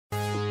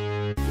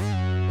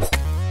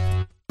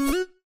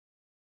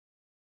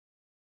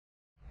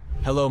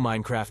Hello,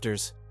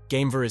 Minecrafters.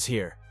 Gamever is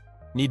here.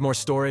 Need more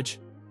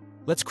storage?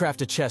 Let's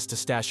craft a chest to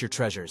stash your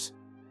treasures.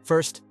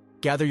 First,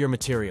 gather your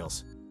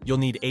materials. You'll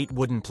need 8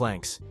 wooden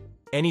planks.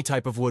 Any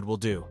type of wood will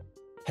do.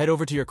 Head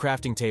over to your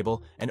crafting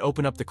table and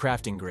open up the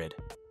crafting grid.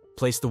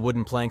 Place the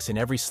wooden planks in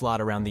every slot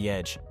around the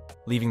edge,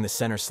 leaving the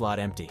center slot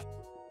empty.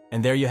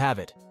 And there you have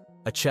it,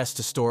 a chest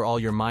to store all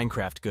your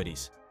Minecraft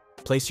goodies.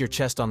 Place your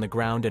chest on the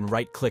ground and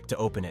right-click to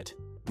open it.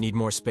 Need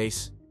more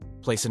space?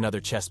 Place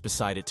another chest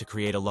beside it to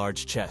create a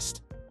large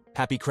chest.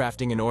 Happy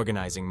crafting and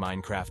organizing,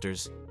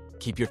 Minecrafters.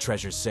 Keep your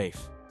treasures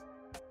safe.